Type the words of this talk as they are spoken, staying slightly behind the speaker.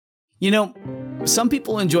You know, some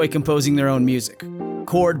people enjoy composing their own music,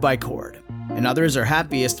 chord by chord, and others are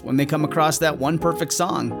happiest when they come across that one perfect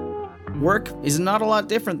song. Work is not a lot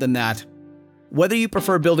different than that. Whether you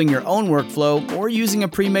prefer building your own workflow or using a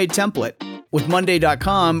pre-made template, with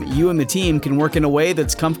Monday.com, you and the team can work in a way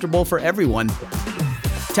that's comfortable for everyone.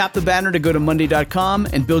 Tap the banner to go to Monday.com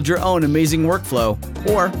and build your own amazing workflow,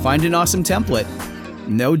 or find an awesome template.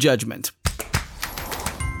 No judgment.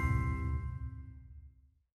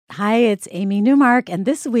 Hi, it's Amy Newmark, and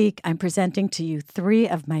this week I'm presenting to you 3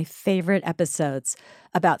 of my favorite episodes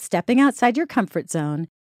about stepping outside your comfort zone,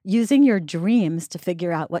 using your dreams to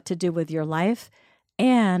figure out what to do with your life,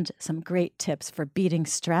 and some great tips for beating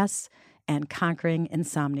stress and conquering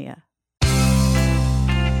insomnia.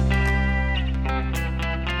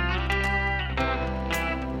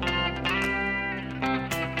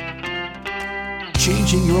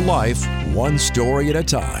 Changing your life one story at a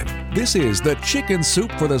time. This is the Chicken Soup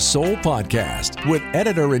for the Soul podcast with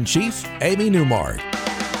Editor-in-Chief Amy Newmark.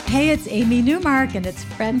 Hey, it's Amy Newmark, and it's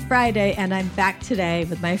Friend Friday, and I'm back today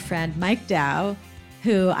with my friend Mike Dow,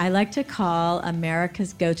 who I like to call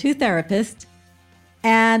America's go-to therapist.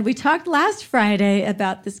 And we talked last Friday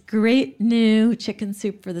about this great new Chicken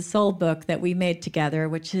Soup for the Soul book that we made together,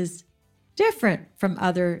 which is different from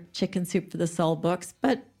other Chicken Soup for the Soul books,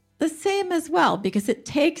 but the same as well, because it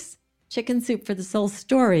takes Chicken Soup for the Soul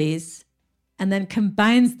stories and then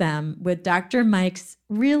combines them with Dr. Mike's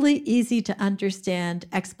really easy to understand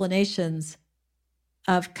explanations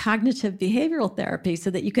of cognitive behavioral therapy so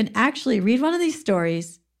that you can actually read one of these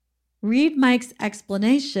stories, read Mike's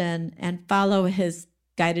explanation, and follow his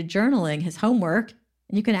guided journaling, his homework,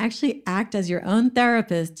 and you can actually act as your own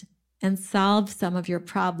therapist and solve some of your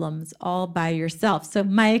problems all by yourself. So,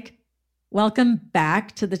 Mike, welcome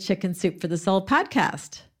back to the Chicken Soup for the Soul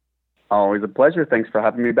podcast. Always a pleasure. Thanks for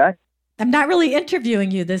having me back. I'm not really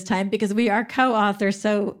interviewing you this time because we are co-authors,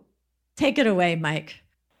 so take it away, Mike.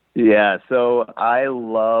 Yeah, so I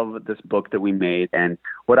love this book that we made, and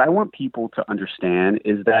what I want people to understand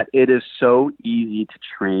is that it is so easy to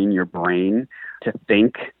train your brain to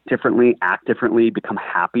think differently, act differently, become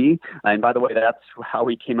happy. And by the way, that's how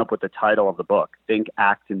we came up with the title of the book, Think,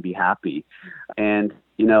 Act, and Be Happy. And,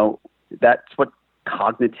 you know, that's what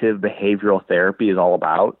cognitive behavioral therapy is all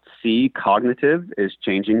about. C, cognitive, is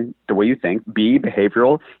changing the way you think. B,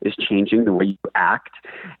 behavioral, is changing the way you act.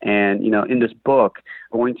 And, you know, in this book,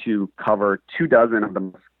 I'm going to cover 24 of the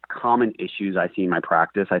most common issues I see in my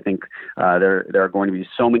practice. I think there are going to be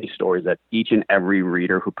so many stories that each and every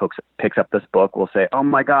reader who picks up this book will say, oh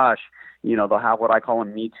my gosh, you know, they'll have what I call a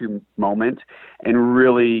Me Too moment and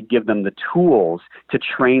really give them the tools to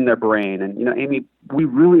train their brain. And, you know, Amy, we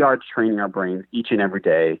really are training our brains each and every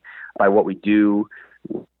day by what we do,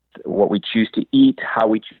 what we choose to eat, how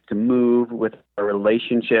we choose to move with our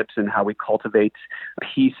relationships, and how we cultivate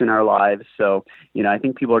peace in our lives. So, you know, I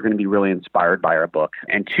think people are going to be really inspired by our book.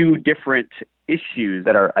 And 2 different issues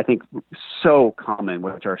that are, I think, so common,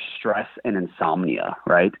 which are stress and insomnia,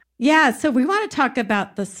 right? Yeah, so we want to talk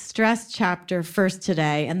about the stress chapter first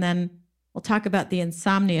today, and then we'll talk about the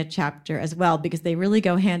insomnia chapter as well, because they really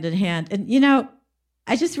go hand in hand. And, you know,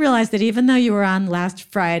 I just realized that even though you were on last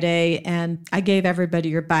Friday and I gave everybody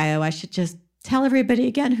your bio, I should just tell everybody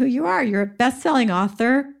again who you are. You're a best-selling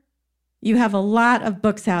author. You have a lot of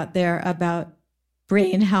books out there about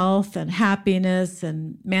brain health and happiness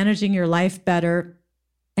and managing your life better.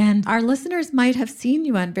 And our listeners might have seen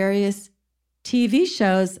you on various TV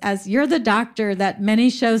shows as you're the doctor that many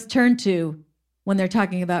shows turn to when they're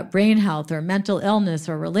talking about brain health or mental illness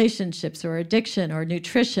or relationships or addiction or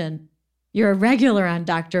nutrition. You're a regular on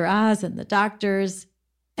Dr. Oz and The Doctors,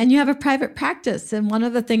 and you have a private practice. And one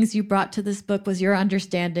of the things you brought to this book was your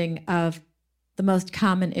understanding of the most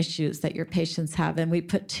common issues that your patients have. And we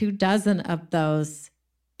put 24 of those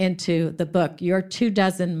into the book, your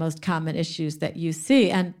 24 most common issues that you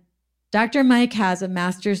see. And Dr. Mike has a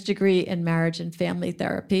master's degree in marriage and family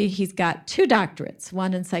therapy. He's got 2 doctorates,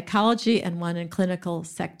 one in psychology and one in clinical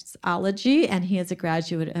sexology. And he is a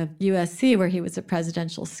graduate of USC, where he was a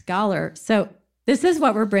presidential scholar. So this is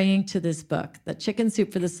what we're bringing to this book, the Chicken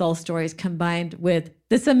Soup for the Soul stories, combined with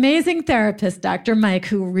this amazing therapist, Dr. Mike,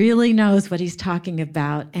 who really knows what he's talking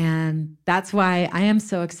about. And that's why I am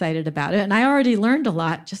so excited about it. And I already learned a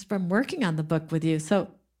lot just from working on the book with you. So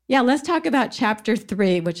yeah, let's talk about chapter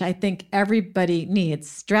 3, which I think everybody needs.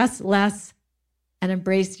 Stress less and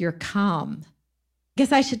embrace your calm.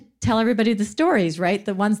 Guess I should tell everybody the stories, right?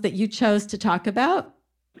 The ones that you chose to talk about?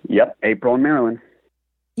 Yep, April and Marilyn.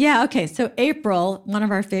 Yeah, okay. So April, one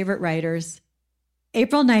of our favorite writers,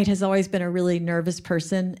 April Knight has always been a really nervous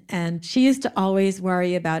person, and she used to always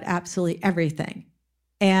worry about absolutely everything.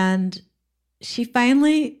 And she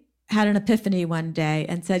finally had an epiphany one day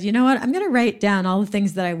and said, you know what, I'm going to write down all the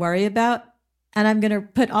things that I worry about. And I'm going to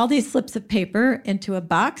put all these slips of paper into a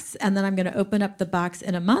box. And then I'm going to open up the box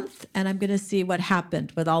in a month. And I'm going to see what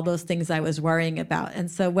happened with all those things I was worrying about. And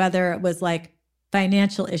so whether it was like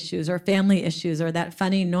financial issues or family issues or that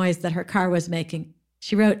funny noise that her car was making,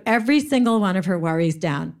 she wrote every single one of her worries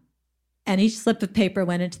down. And each slip of paper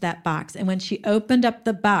went into that box. And when she opened up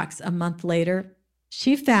the box a month later,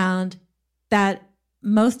 she found that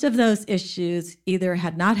most of those issues either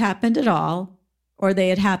had not happened at all, or they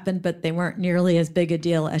had happened, but they weren't nearly as big a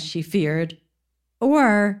deal as she feared,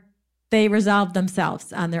 or they resolved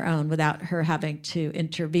themselves on their own without her having to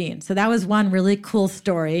intervene. So that was one really cool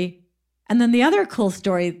story. And then the other cool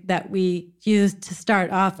story that we used to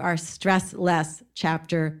start off our Stress Less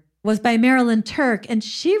chapter was by Marilyn Turk. And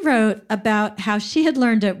she wrote about how she had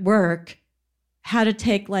learned at work how to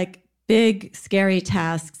take like big, scary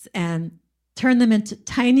tasks and turn them into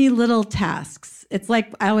tiny little tasks. It's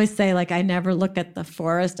like, I always say, like, I never look at the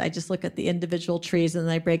forest. I just look at the individual trees and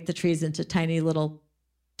then I break the trees into tiny little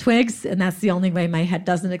twigs. And that's the only way my head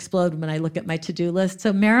doesn't explode when I look at my to-do list.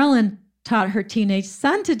 So Marilyn taught her teenage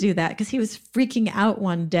son to do that because he was freaking out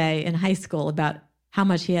one day in high school about how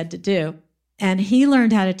much he had to do. And he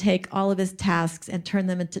learned how to take all of his tasks and turn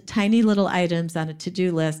them into tiny little items on a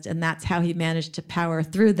to-do list. And that's how he managed to power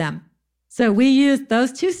through them. So we used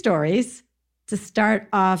those two stories to start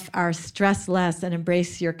off our Stress Less and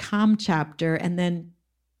Embrace Your Calm chapter, and then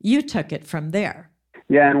you took it from there.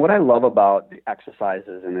 Yeah, and what I love about the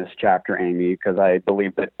exercises in this chapter, Amy, because I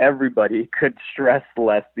believe that everybody could stress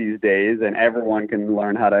less these days and everyone can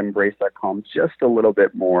learn how to embrace their calm just a little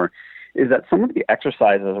bit more, is that some of the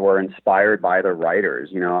exercises were inspired by the writers.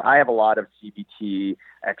 You know, I have a lot of CBT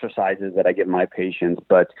exercises that I give my patients,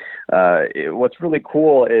 but what's really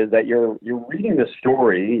cool is that you're reading the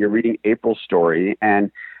story, you're reading April's story,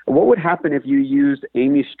 and what would happen if you used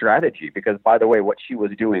Amy's strategy? Because, by the way, what she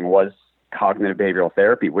was doing was cognitive behavioral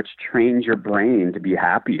therapy, which trains your brain to be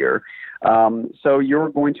happier. So you're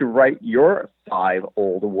going to write your 5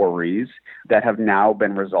 old worries that have now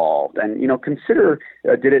been resolved. And, you know, consider,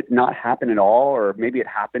 did it not happen at all? Or maybe it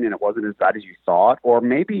happened and it wasn't as bad as you thought. Or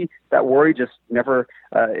maybe that worry just never,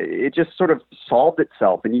 it just sort of solved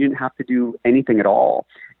itself and you didn't have to do anything at all.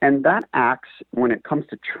 And that acts, when it comes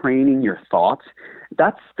to training your thoughts,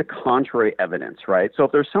 that's the contrary evidence, right? So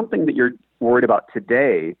if there's something that you're worried about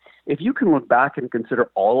today, if you can look back and consider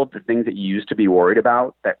all of the things that you used to be worried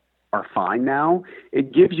about that are fine now,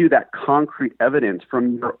 it gives you that concrete evidence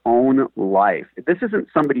from your own life. This isn't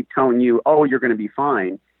somebody telling you, oh, you're going to be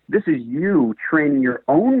fine. This is you training your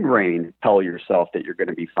own brain to tell yourself that you're going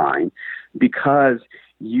to be fine because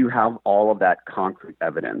you have all of that concrete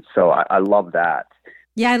evidence. So I love that.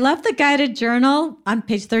 Yeah, I love the guided journal on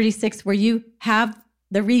page 36 where you have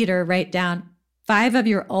the reader write down 5 of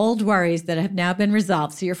your old worries that have now been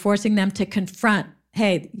resolved. So you're forcing them to confront,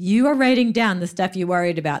 hey, you are writing down the stuff you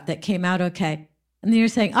worried about that came out okay. And then you're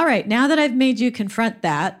saying, all right, now that I've made you confront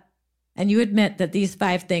that and you admit that these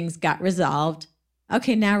 5 things got resolved,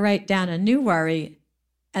 okay, now write down a new worry.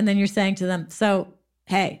 And then you're saying to them, so,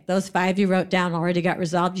 hey, those 5 you wrote down already got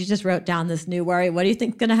resolved. You just wrote down this new worry. What do you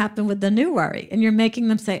think is going to happen with the new worry? And you're making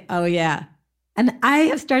them say, oh, yeah. And I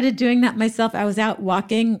have started doing that myself. I was out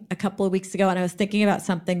walking a couple of weeks ago and I was thinking about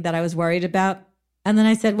something that I was worried about. And then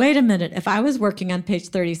I said, wait a minute, if I was working on page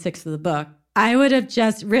 36 of the book, I would have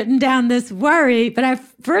just written down this worry, but I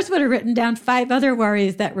first would have written down 5 other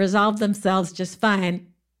worries that resolved themselves just fine.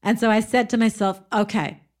 And so I said to myself,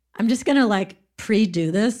 okay, I'm just going to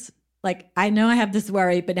pre-do this. I know I have this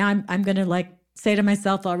worry, but now I'm going to say to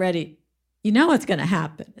myself already, you know what's going to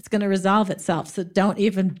happen. It's going to resolve itself. So don't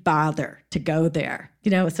even bother to go there.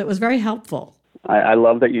 So it was very helpful. I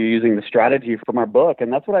love that you're using the strategy from our book.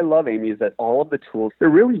 And that's what I love, Amy, is that all of the tools, they're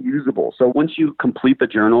really usable. So once you complete the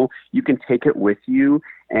journal, you can take it with you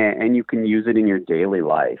and you can use it in your daily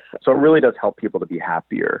life. So it really does help people to be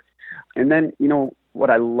happier. And then, what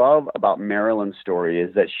I love about Marilyn's story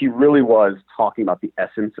is that she really was talking about the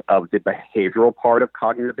essence of the behavioral part of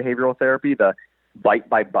cognitive behavioral therapy, the bite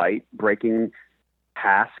by bite, breaking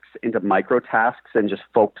tasks into micro tasks and just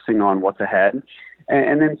focusing on what's ahead.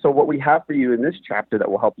 And then so what we have for you in this chapter that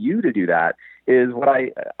will help you to do that is what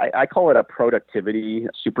I call it a productivity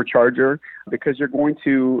supercharger, because you're going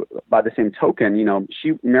to, by the same token,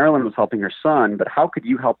 Marilyn was helping her son, but how could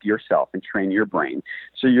you help yourself and train your brain?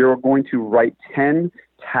 So you're going to write 10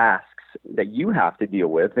 tasks that you have to deal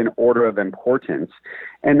with in order of importance.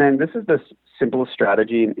 And then this is the simplest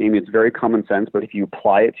strategy. And Amy, it's very common sense, but if you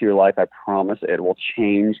apply it to your life, I promise it will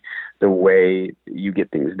change the way you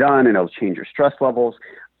get things done, and it'll change your stress levels.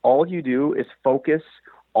 All you do is focus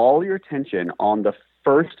all your attention on the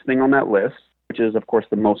first thing on that list, which is, of course,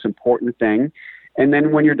 the most important thing. And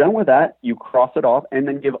then when you're done with that, you cross it off and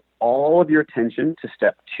then give all of your attention to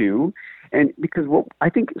step 2. And because I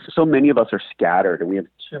think so many of us are scattered and we have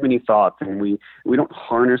too many thoughts and we don't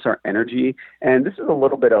harness our energy. And this is a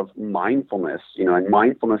little bit of mindfulness, and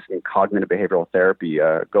mindfulness and cognitive behavioral therapy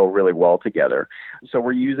go really well together. So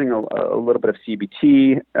we're using a little bit of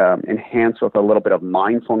CBT enhanced with a little bit of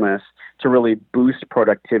mindfulness to really boost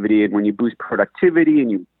productivity. And when you boost productivity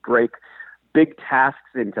and you break big tasks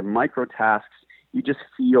into micro tasks, you just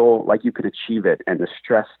feel like you can achieve it and the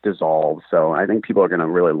stress dissolves. So I think people are going to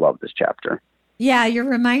really love this chapter. Yeah, you're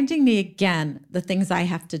reminding me again the things I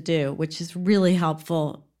have to do, which is really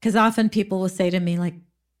helpful. Because often people will say to me, like,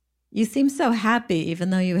 you seem so happy, even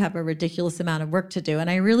though you have a ridiculous amount of work to do. And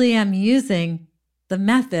I really am using the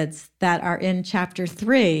methods that are in chapter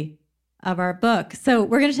 3 of our book. So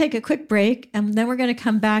we're going to take a quick break, and then we're going to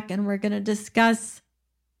come back and we're going to discuss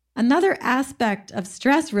another aspect of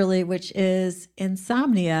stress, really, which is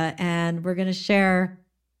insomnia. And we're going to share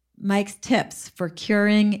Mike's tips for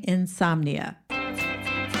curing insomnia.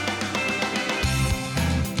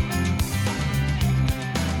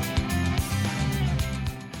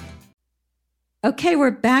 Okay,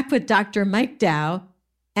 we're back with Dr. Mike Dow,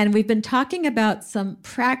 and we've been talking about some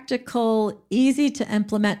practical, easy to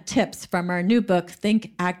implement tips from our new book,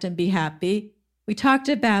 Think, Act, and Be Happy. We talked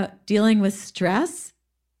about dealing with stress.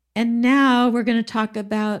 And now we're going to talk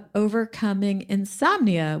about overcoming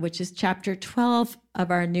insomnia, which is chapter 12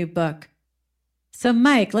 of our new book. So,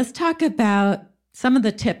 Mike, let's talk about some of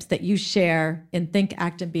the tips that you share in Think,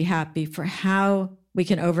 Act, and Be Happy for how we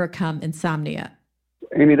can overcome insomnia.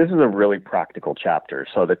 Amy, this is a really practical chapter.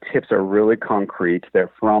 So the tips are really concrete.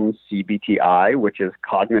 They're from CBTI, which is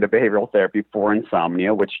Cognitive Behavioral Therapy for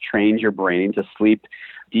Insomnia, which trains your brain to sleep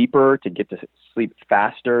deeper, to get to sleep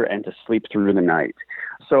faster, and to sleep through the night.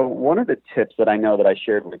 So one of the tips that I know that I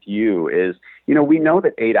shared with you is, we know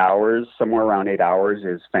that 8 hours, somewhere around 8 hours,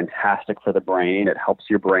 is fantastic for the brain. It helps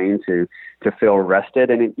your brain to feel rested,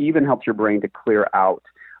 and it even helps your brain to clear out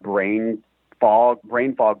brain fog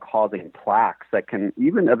causing plaques that can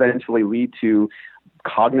even eventually lead to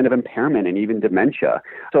cognitive impairment and even dementia.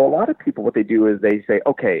 So a lot of people, what they do is they say,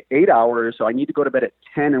 okay, 8 hours, so I need to go to bed at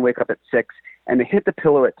 10 and wake up at 6, and they hit the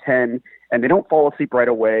pillow at 10, and they don't fall asleep right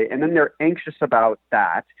away, and then they're anxious about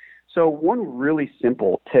that. So one really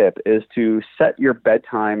simple tip is to set your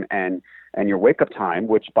bedtime and your wake-up time,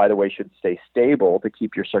 which, by the way, should stay stable to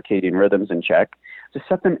keep your circadian rhythms in check, to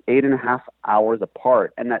set them 8.5 hours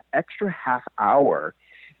apart. And that extra half hour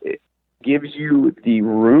gives you the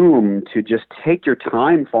room to just take your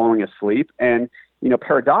time falling asleep. And,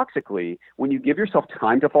 paradoxically, when you give yourself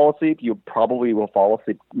time to fall asleep, you probably will fall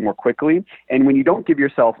asleep more quickly. And when you don't give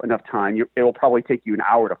yourself enough time, it will probably take you an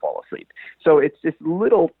hour to fall asleep. So it's this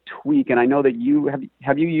little tweak. And I know that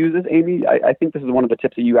have you used this, Amy? I think this is one of the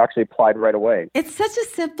tips that you actually applied right away. It's such a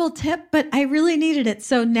simple tip, but I really needed it.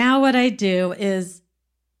 So now what I do is,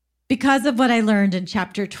 because of what I learned in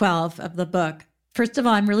chapter 12 of the book, first of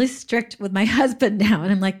all, I'm really strict with my husband now.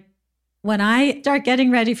 And I'm like, when I start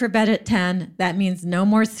getting ready for bed at 10, that means no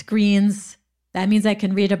more screens. That means I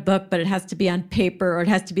can read a book, but it has to be on paper, or it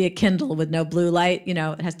has to be a Kindle with no blue light. It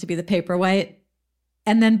has to be the Paperwhite.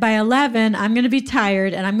 And then by 11, I'm going to be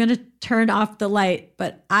tired and I'm going to turn off the light.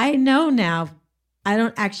 But I know now I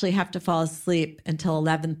don't actually have to fall asleep until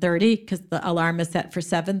 11:30 because the alarm is set for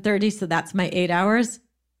 7:30. So that's my 8 hours.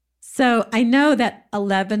 So I know that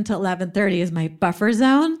 11 to 11:30 is my buffer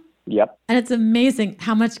zone. Yep. And it's amazing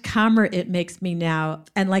how much calmer it makes me now.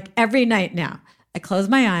 And like every night now, I close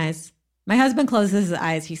my eyes. My husband closes his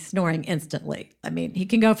eyes. He's snoring instantly. I mean, he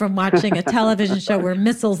can go from watching a television show where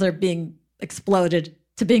missiles are being exploded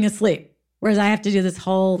to being asleep. Whereas I have to do this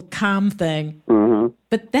whole calm thing. Mm-hmm.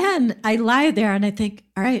 But then I lie there and I think,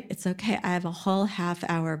 all right, it's okay. I have a whole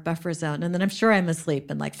half-hour buffer zone. And then I'm sure I'm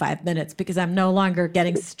asleep in like 5 minutes because I'm no longer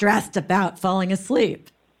getting stressed about falling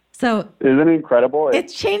asleep. So isn't it incredible?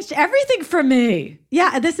 It's changed everything for me.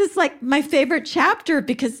 Yeah, this is like my favorite chapter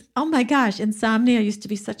because, oh my gosh, insomnia used to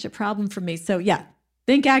be such a problem for me. So yeah,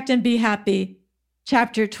 Think, Act, and Be Happy,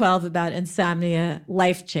 chapter 12 about insomnia,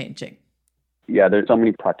 life-changing. Yeah, there's so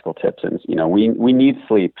many practical tips. And, we need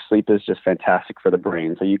sleep. Sleep is just fantastic for the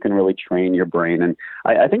brain. So you can really train your brain. And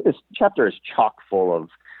I think this chapter is chock full of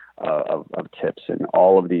tips and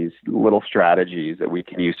all of these little strategies that we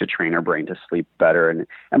can use to train our brain to sleep better. And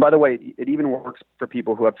by the way, it even works for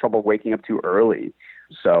people who have trouble waking up too early.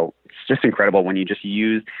 So it's just incredible when you just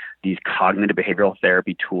use these cognitive behavioral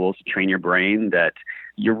therapy tools to train your brain that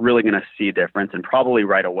you're really going to see a difference, and probably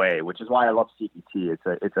right away, which is why I love CBT.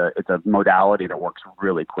 It's a modality that works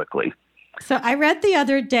really quickly. So I read the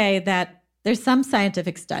other day that there's some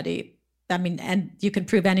scientific study. I mean, and you can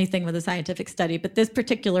prove anything with a scientific study, but this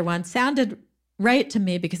particular one sounded right to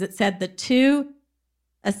me because it said the 2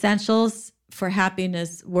 essentials for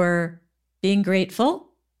happiness were being grateful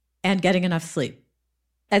and getting enough sleep.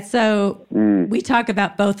 And so we talk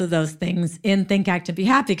about both of those things in Think, Act, and Be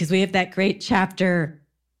Happy, because we have that great chapter,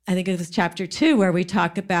 I think it was chapter 2, where we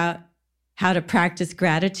talk about how to practice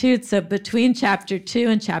gratitude. So between chapter 2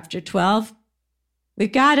 and chapter 12,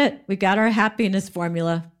 we've got it. We've got our happiness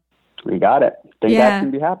formula. We got it. Think, Act,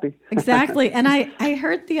 and Be Happy. Exactly. And I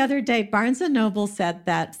heard the other day, Barnes & Noble said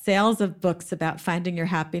that sales of books about finding your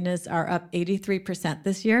happiness are up 83%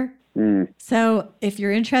 this year. So if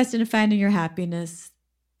you're interested in finding your happiness,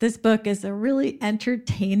 this book is a really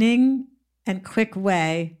entertaining and quick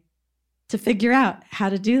way to figure out how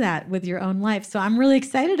to do that with your own life. So I'm really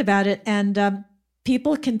excited about it. And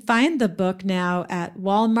people can find the book now at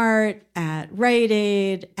Walmart, at Rite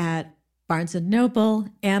Aid, at Barnes & Noble,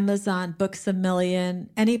 Amazon, Books A Million,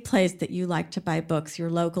 any place that you like to buy books. Your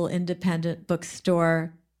local independent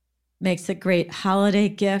bookstore makes a great holiday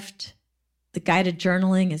gift. The guided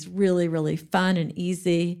journaling is really, really fun and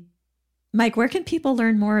easy. Mike, where can people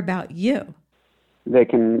learn more about you? They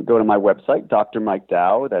can go to my website, Dr. Mike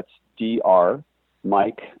Dow. That's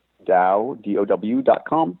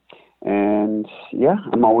drmikedow.com. And yeah,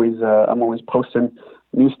 I'm always posting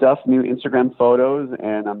new stuff, new Instagram photos,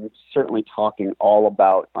 and I'm certainly talking all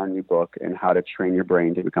about our new book and how to train your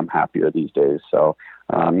brain to become happier these days. So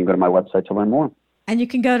you can go to my website to learn more. And you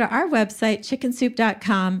can go to our website,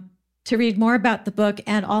 chickensoup.com, to read more about the book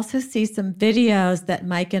and also see some videos that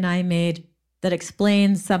Mike and I made that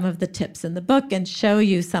explain some of the tips in the book and show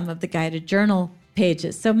you some of the guided journal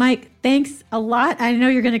pages. So Mike, thanks a lot. I know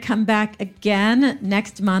you're going to come back again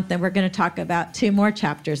next month, and we're going to talk about 2 more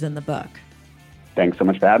chapters in the book. Thanks so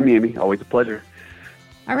much for having me, Amy. Always a pleasure.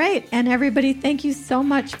 All right. And everybody, thank you so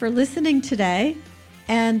much for listening today.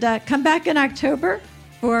 And come back in October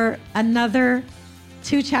for another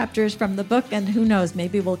 2 chapters from the book. And who knows,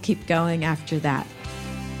 maybe we'll keep going after that.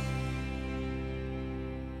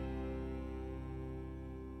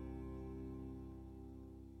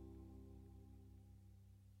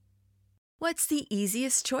 What's the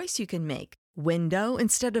easiest choice you can make? Window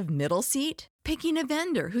instead of middle seat? Picking a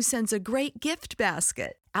vendor who sends a great gift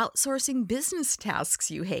basket? Outsourcing business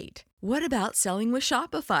tasks you hate? What about selling with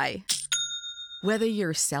Shopify? Whether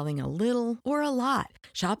you're selling a little or a lot,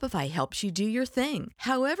 Shopify helps you do your thing,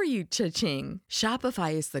 however you cha-ching.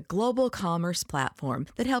 Shopify is the global commerce platform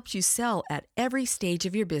that helps you sell at every stage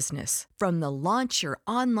of your business. From the launch your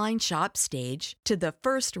online shop stage to the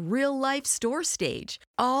first real-life store stage,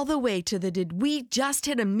 all the way to the did we just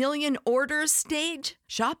hit 1 million orders stage.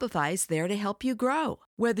 Shopify's there to help you grow.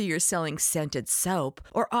 Whether you're selling scented soap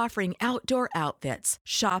or offering outdoor outfits,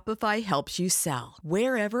 Shopify helps you sell.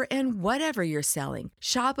 Wherever and whatever you're selling,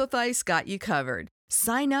 Shopify's got you covered.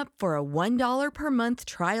 Sign up for a $1 per month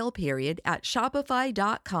trial period at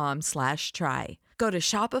shopify.com/try. Go to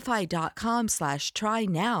shopify.com/try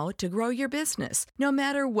now to grow your business, no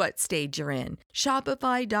matter what stage you're in.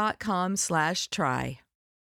 Shopify.com/try.